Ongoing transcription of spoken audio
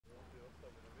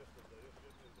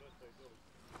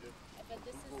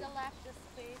left the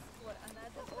space for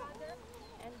another brother,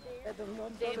 and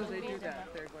they will do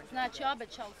that. They're going to Znači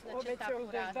obećali su da će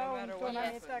tako raditi. To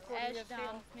nam je tako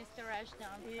Ashdown, Mr.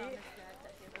 Ashdown promised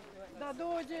that he will do it. Da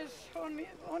dođeš,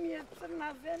 on je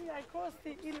crna zemlja i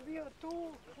kosti, ili bio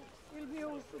tu, ili bio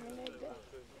u Sumi negde.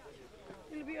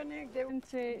 Ili bio negde.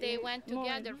 They went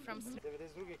together from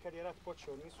 92. kad je rat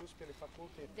počeo, nisu uspjeli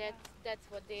fakultet. That's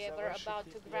what they were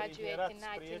about to graduate in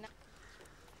 1990.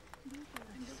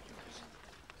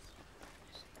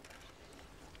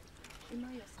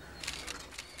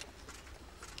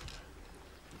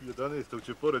 11.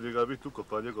 će pored njega biti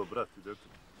ukopan njegov brat i dete.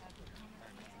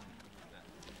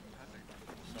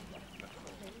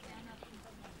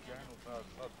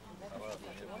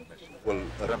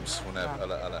 والرمز هنا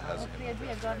على هذه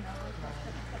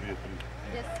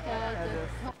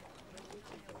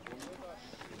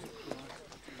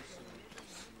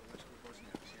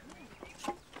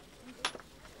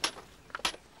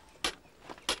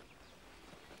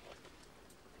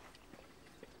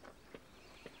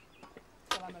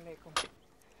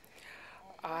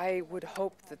I would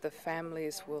hope that the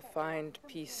families will find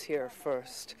peace here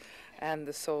first and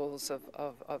the souls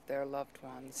of their loved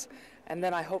ones. And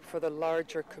then I hope for the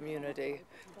larger community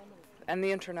and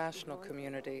the international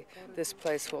community, this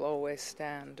place will always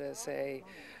stand as a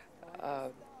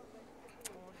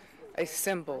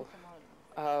symbol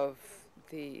of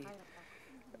the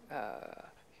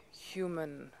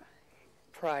human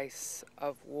price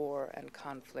of war and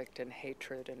conflict and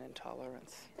hatred and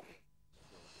intolerance.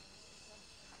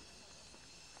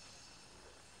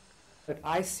 But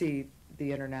I see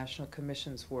the International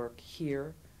Commission's work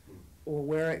here, or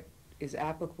where it is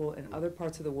applicable in other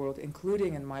parts of the world,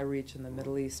 including in my region, the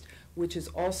Middle East, which is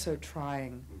also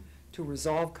trying to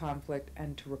resolve conflict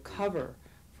and to recover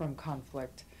from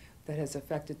conflict that has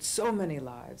affected so many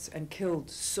lives and killed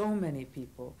so many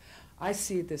people. I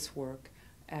see this work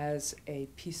as a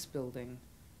peace building,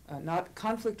 not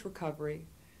conflict recovery,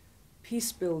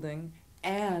 peace building,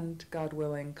 and, God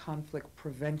willing, conflict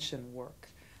prevention work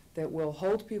that will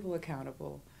hold people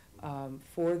accountable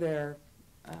for their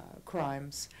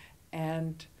crimes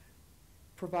and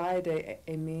provide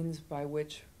a means by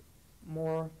which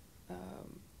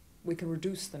we can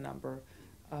reduce the number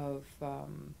of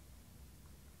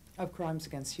crimes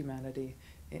against humanity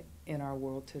in our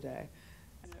world today.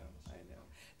 I know.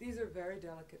 These are very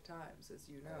delicate times, as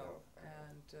you know,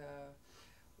 and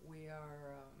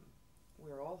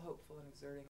we're all hopeful and exerting